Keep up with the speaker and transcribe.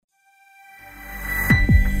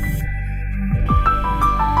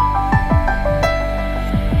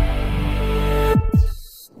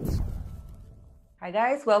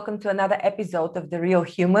Hi guys, welcome to another episode of The Real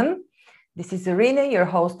Human. This is Irina, your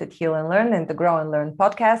host at Heal and Learn and the Grow and Learn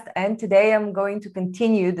podcast. And today I'm going to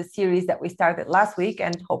continue the series that we started last week,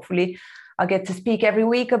 and hopefully I'll get to speak every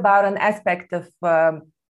week about an aspect of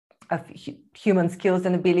human skills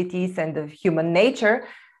and abilities and of human nature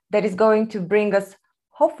that is going to bring us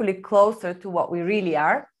hopefully closer to what we really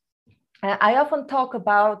are. I often talk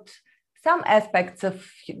about some aspects of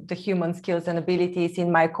the human skills and abilities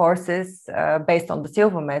in my courses based on the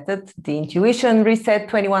Silva method, the Intuition Reset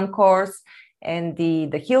 21 course, and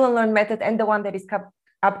the Heal and Learn method, and the one that is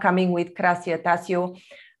upcoming with Krasia Tasio,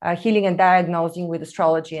 Healing and Diagnosing with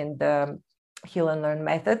Astrology and the Heal and Learn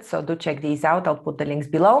method. So do check these out. I'll put the links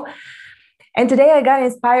below. And today I got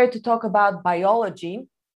inspired to talk about biology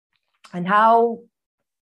and how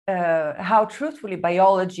truthfully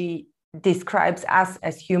biology describes us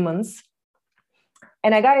as humans.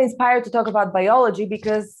 And I got inspired to talk about biology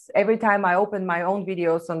because every time I open my own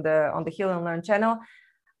videos on the Heal and Learn channel,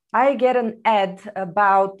 I get an ad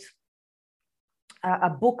about a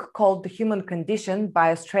book called The Human Condition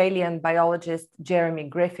by Australian biologist Jeremy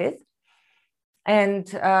Griffith.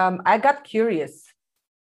 And I got curious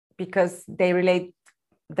because they relate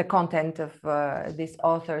the content of this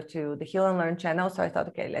author to the Heal and Learn channel. So I thought,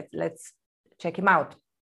 okay, let's check him out.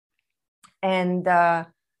 And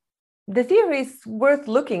the theory is worth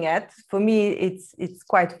looking at. For me, it's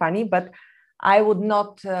quite funny, but I would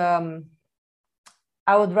not.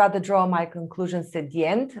 I would rather draw my conclusions at the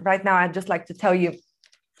end. Right now, I'd just like to tell you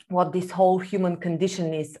what this whole human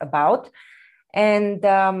condition is about. And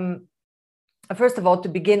first of all, to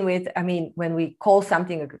begin with, I mean, when we call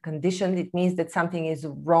something a condition, it means that something is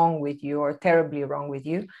wrong with you or terribly wrong with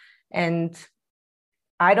you. And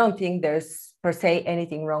I don't think there's per se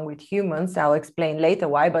anything wrong with humans. I'll explain later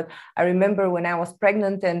why, but I remember when I was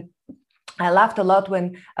pregnant and I laughed a lot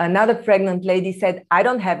when another pregnant lady said, I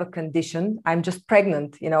don't have a condition, I'm just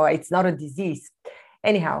pregnant, it's not a disease.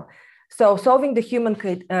 Anyhow, so solving the human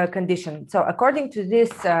condition. So according to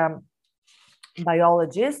this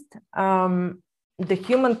biologist, the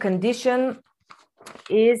human condition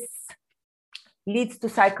leads to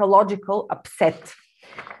psychological upset.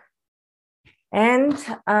 And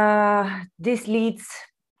this leads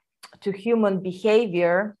to human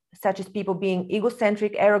behavior, such as people being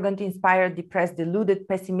egocentric, arrogant, inspired, depressed, deluded,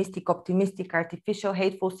 pessimistic, optimistic, artificial,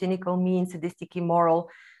 hateful, cynical, mean, sadistic, immoral,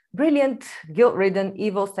 brilliant, guilt-ridden,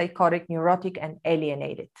 evil, psychotic, neurotic, and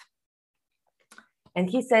alienated. And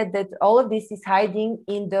he said that all of this is hiding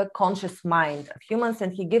in the conscious mind of humans.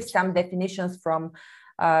 And he gives some definitions from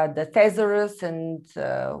the Thesaurus and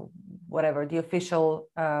whatever, the official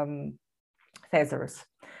Thesaurus.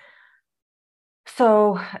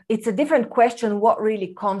 So it's a different question what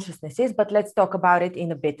really consciousness is, but let's talk about it in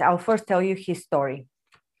a bit. I'll first tell you his story.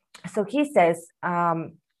 So he says,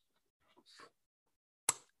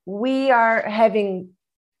 we've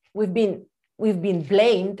been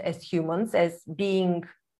blamed as humans as being,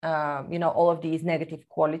 all of these negative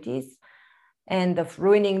qualities and of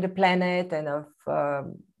ruining the planet and of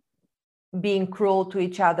being cruel to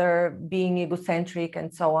each other, being egocentric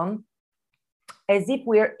and so on, as if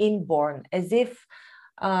we're inborn, as if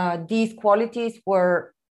these qualities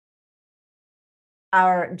were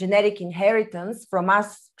our genetic inheritance from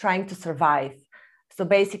us trying to survive. So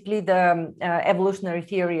basically the evolutionary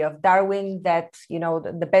theory of Darwin that,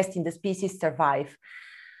 the best in the species survive.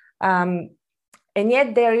 And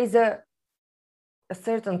yet there is a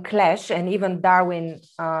certain clash, and even Darwin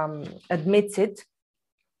admits it,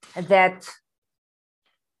 that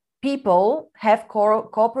people have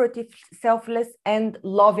cooperative, selfless, and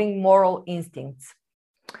loving moral instincts,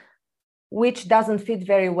 which doesn't fit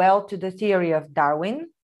very well to the theory of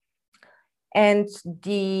Darwin. And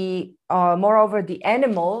moreover, the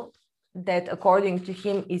animal that, according to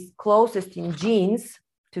him, is closest in genes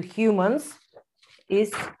to humans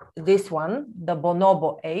is this one, the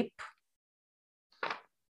bonobo ape.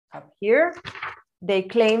 Up here, they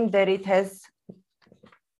claim that it has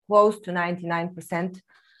close to 99%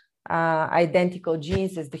 identical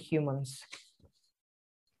genes as the humans,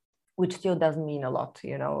 which still doesn't mean a lot.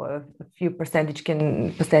 A few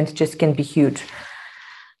percentages can be huge.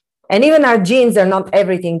 And even our genes are not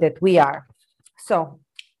everything that we are. So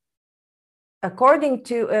according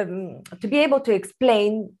to be able to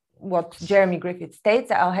explain what Jeremy Griffith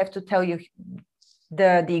states, I'll have to tell you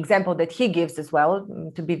the example that he gives as well,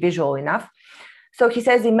 to be visual enough. So he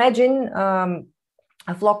says, imagine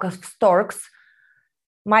a flock of storks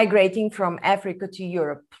migrating from Africa to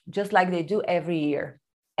Europe, just like they do every year.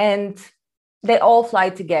 And they all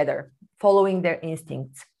fly together, following their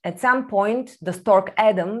instincts. At some point, the stork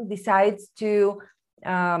Adam decides to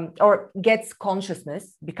or gets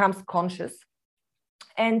consciousness, becomes conscious,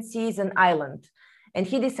 and sees an island. And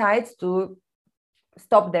he decides to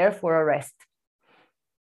stop there for a rest.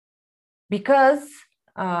 Because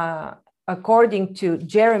according to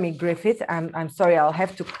Jeremy Griffith, I'm sorry, I'll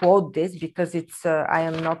have to quote this because it's I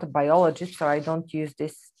am not a biologist, so I don't use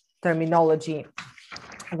this terminology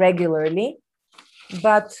regularly.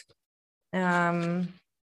 But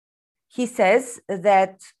he says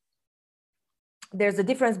that there's a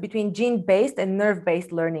difference between gene-based and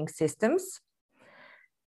nerve-based learning systems.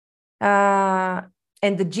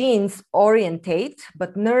 And the genes orientate,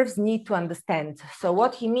 but nerves need to understand. So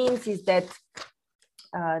what he means is that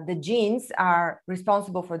the genes are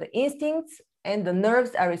responsible for the instincts and the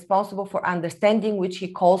nerves are responsible for understanding, which he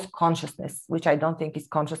calls consciousness, which I don't think is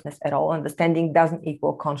consciousness at all. Understanding doesn't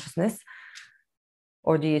equal consciousness.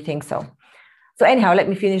 Or do you think so? So anyhow, let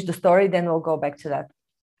me finish the story, then we'll go back to that.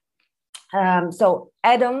 So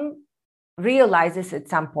Adam realizes at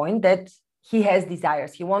some point that he has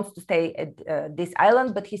desires. He wants to stay at this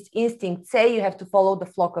island, but his instincts say you have to follow the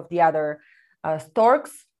flock of the other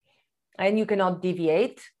storks and you cannot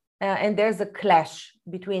deviate. And there's a clash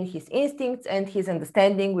between his instincts and his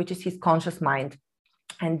understanding, which is his conscious mind.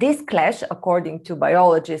 And this clash, according to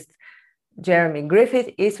biologist Jeremy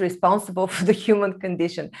Griffith, is responsible for the human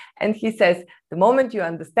condition. And he says, the moment you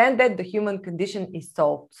understand that, the human condition is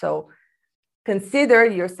solved. So consider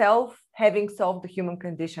yourself having solved the human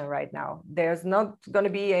condition right now. There's not going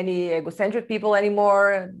to be any egocentric people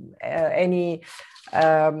anymore, any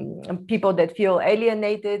people that feel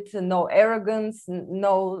alienated, no arrogance,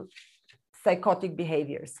 no psychotic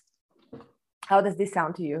behaviors. How does this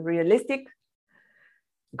sound to you? Realistic?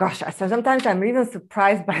 Gosh, so sometimes I'm even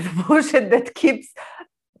surprised by the bullshit that keeps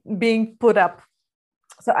being put up.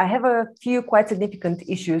 So I have a few quite significant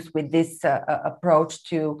issues with this approach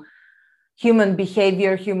to human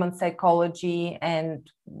behavior, human psychology, and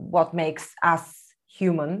what makes us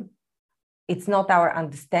human. It's not our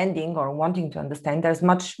understanding or wanting to understand. There's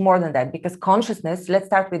much more than that, because consciousness, let's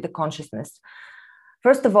start with the consciousness.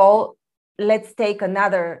 First of all, let's take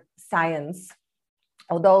another science.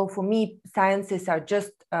 Although for me, sciences are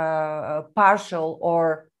just partial,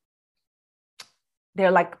 or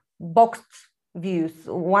they're like boxed views,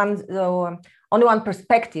 only one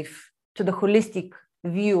perspective to the holistic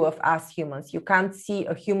view of us humans. You can't see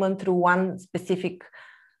a human through one specific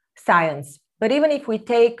science. But even if we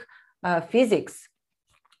take physics,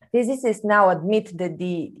 physicists now admit that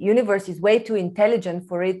the universe is way too intelligent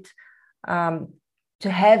for it to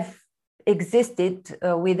have existed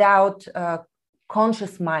without a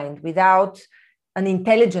conscious mind, without an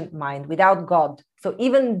intelligent mind, without God. So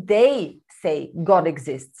even they say God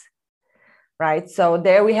exists, right? So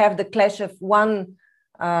there we have the clash of one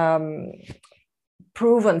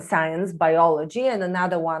proven science, biology, and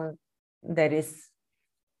another one that is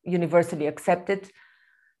universally accepted,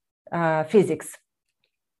 physics.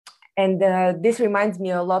 And this reminds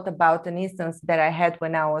me a lot about an instance that I had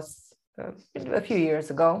when I was a few years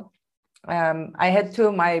ago. I had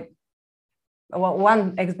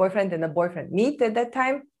one ex-boyfriend and a boyfriend meet at that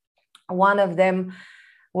time. One of them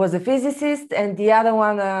was a physicist and the other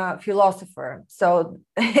one a philosopher. So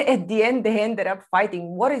at the end, they ended up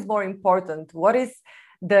fighting. What is more important? What is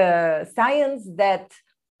the science that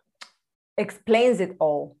explains it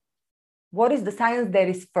all? What is the science that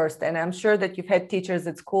is first? And I'm sure that you've had teachers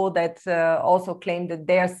at school that also claim that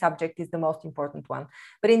their subject is the most important one.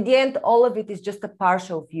 But in the end, all of it is just a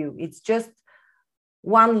partial view. It's just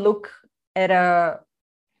one look at at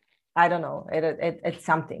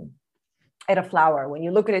something, at a flower. When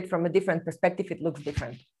you look at it from a different perspective, it looks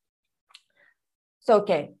different. So,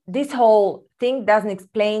 okay, this whole thing doesn't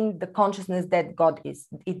explain the consciousness that God is.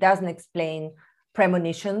 It doesn't explain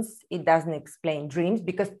premonitions. It doesn't explain dreams,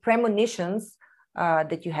 because premonitions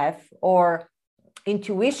that you have or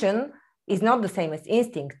intuition is not the same as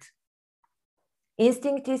instinct.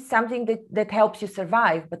 Instinct is something that helps you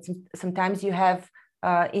survive, but sometimes you have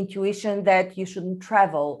intuition that you shouldn't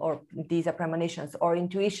travel, or these are premonitions, or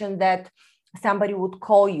intuition that somebody would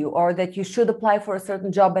call you, or that you should apply for a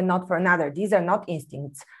certain job and not for another. These are not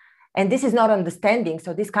instincts. And this is not understanding.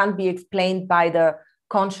 So this can't be explained by the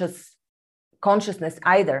consciousness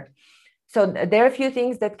either. So there are a few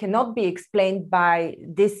things that cannot be explained by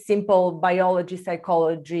this simple biology,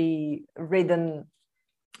 psychology, ridden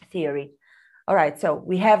theory. All right, so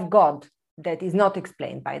we have God that is not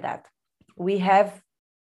explained by that. We have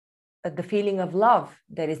the feeling of love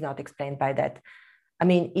that is not explained by that. I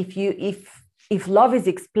mean, if love is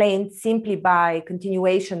explained simply by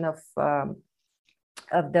continuation of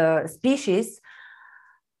the species,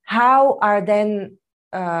 how are then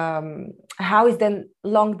how is then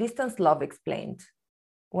long distance love explained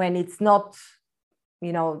when it's not,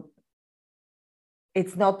 you know,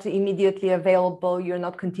 it's not immediately available, you're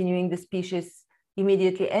not continuing the species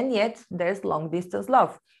immediately, and yet there's long distance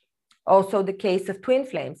love. Also the case of twin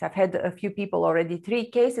flames. I've had a few people already, 3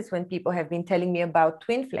 cases when people have been telling me about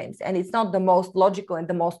twin flames, and it's not the most logical and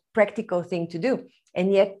the most practical thing to do,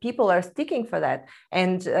 and yet people are sticking for that.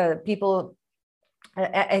 And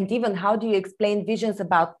and even how do you explain visions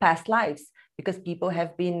about past lives? Because people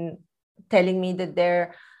have been telling me that they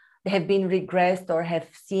have been regressed or have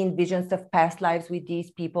seen visions of past lives with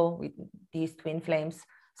these people, with these twin flames.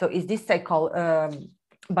 So is this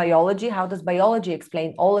biology? How does biology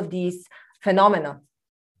explain all of these phenomena?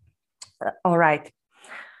 All right.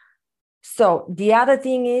 So the other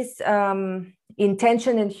thing is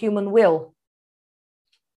intention and human will.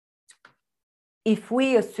 If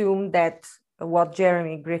we assume that what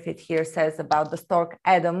Jeremy Griffith here says about the stork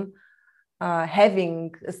Adam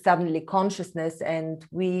having suddenly consciousness, and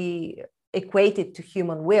we equate it to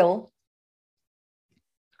human will,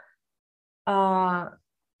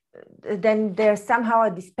 then there's somehow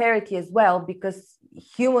a disparity as well, because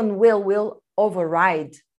human will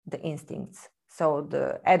override the instincts. So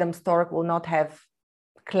the Adam stork will not have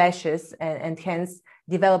clashes and hence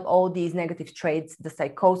develop all these negative traits, the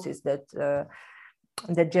psychosis that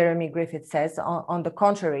Jeremy Griffith says. On the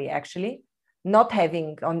contrary, actually, not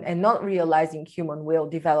having and not realizing human will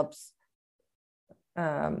develops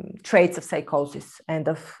traits of psychosis and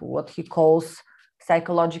of what he calls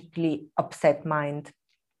psychologically upset mind.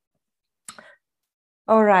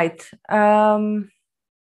 All right.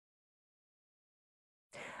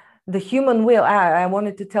 The human will, I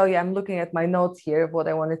wanted to tell you, I'm looking at my notes here, what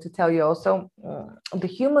I wanted to tell you also. The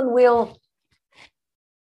human will,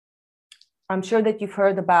 I'm sure that you've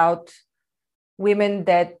heard about women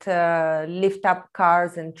that lift up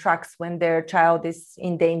cars and trucks when their child is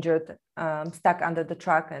endangered, stuck under the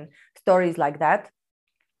truck, and stories like that.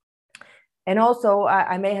 And also,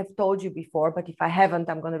 I may have told you before, but if I haven't,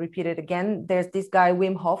 I'm going to repeat it again. There's this guy,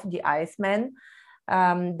 Wim Hof, the Iceman,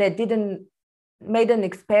 that made an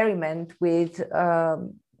experiment with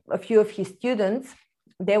a few of his students.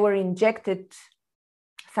 They were injected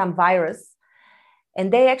some virus,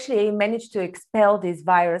 and they actually managed to expel this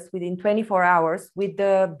virus within 24 hours with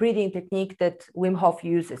the breathing technique that Wim Hof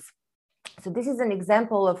uses. So this is an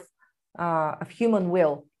example of human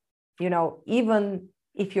will. You know, even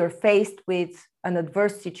if you're faced with an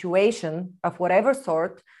adverse situation of whatever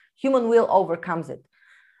sort, human will overcomes it.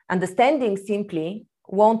 Understanding simply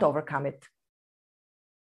won't overcome it,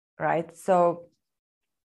 right? So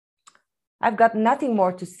I've got nothing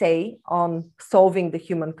more to say on solving the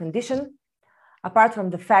human condition, apart from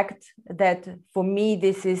the fact that for me,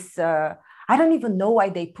 this is, I don't even know why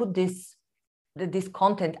they put this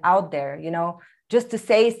content out there, you know, just to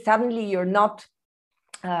say suddenly you're not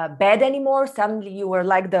bad anymore. Suddenly you were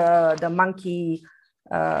like the monkey,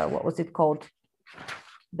 what was it called?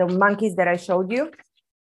 The monkeys that I showed you,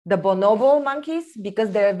 the bonobo monkeys,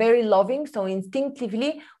 because they're very loving. So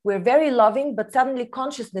instinctively, we're very loving, but suddenly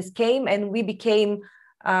consciousness came and we became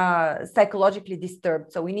psychologically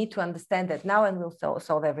disturbed. So we need to understand that now, and we'll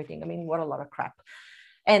solve everything. I mean, what a lot of crap.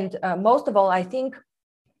 And most of all, I think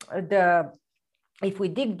if we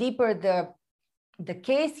dig deeper, the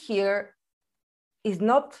case here is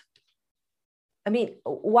not, I mean,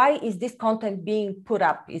 why is this content being put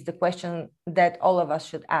up is the question that all of us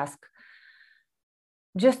should ask.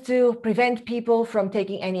 Just to prevent people from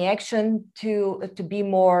taking any action, to be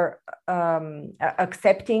more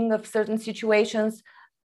accepting of certain situations,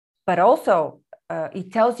 but also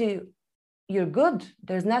it tells you you're good.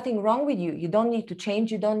 There's nothing wrong with you. You don't need to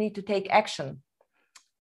change. You don't need to take action.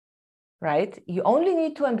 Right? You only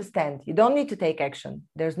need to understand. You don't need to take action.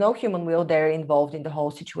 There's no human will there involved in the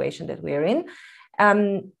whole situation that we're in.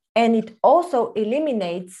 And it also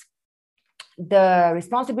eliminates the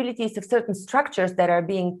responsibilities of certain structures that are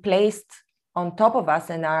being placed on top of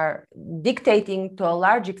us and are dictating to a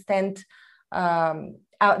large extent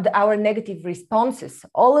our negative responses.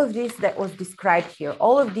 All of this that was described here,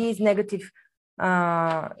 all of these negative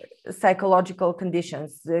psychological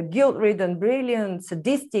conditions, guilt-ridden, brilliant,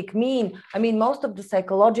 sadistic, mean. I mean, most of the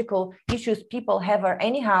psychological issues people have are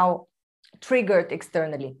anyhow triggered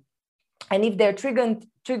externally. And if they're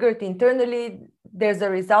triggered internally, there's a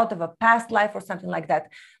result of a past life or something like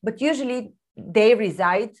that. But usually they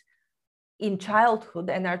reside in childhood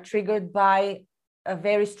and are triggered by a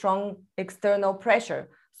very strong external pressure.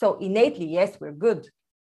 So innately, yes, we're good.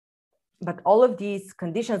 But all of these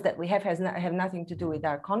conditions that we have have nothing to do with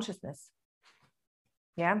our consciousness.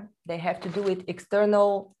 Yeah, they have to do with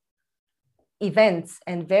external events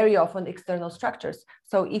and very often external structures.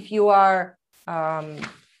 So if you are, let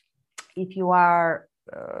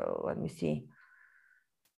me see,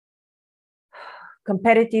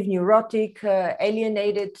 competitive, neurotic,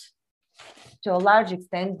 alienated, to a large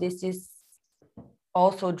extent, this is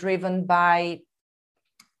also driven by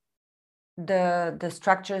the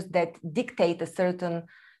structures that dictate a certain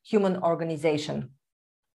human organization.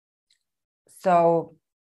 So,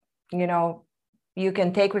 you know, you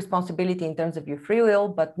can take responsibility in terms of your free will,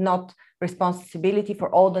 but not responsibility for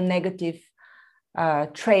all the negative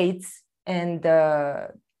traits and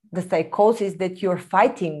the psychosis that you're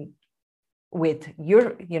fighting with,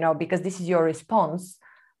 because this is your response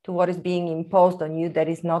to what is being imposed on you that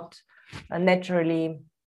is not naturally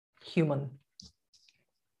human.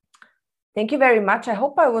 Thank you very much. I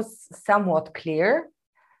hope I was somewhat clear.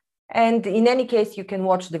 And in any case, you can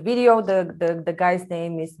watch the video. The guy's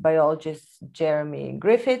name is biologist Jeremy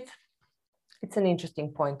Griffith. It's an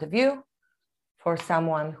interesting point of view for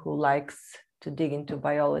someone who likes to dig into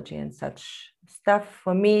biology and such stuff.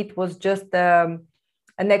 For me, it was just an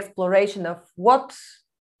exploration of what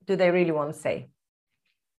do they really want to say.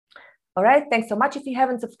 All right, thanks so much. If you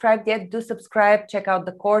haven't subscribed yet, do subscribe. Check out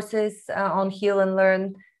the courses on Heal and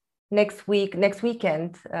Learn. Next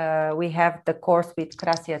weekend, we have the course with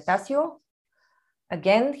Krasia Tasio.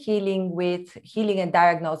 Again, healing and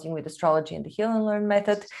diagnosing with astrology and the Heal and Learn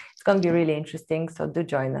method. It's going to be really interesting, so do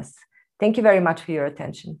join us. Thank you very much for your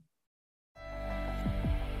attention.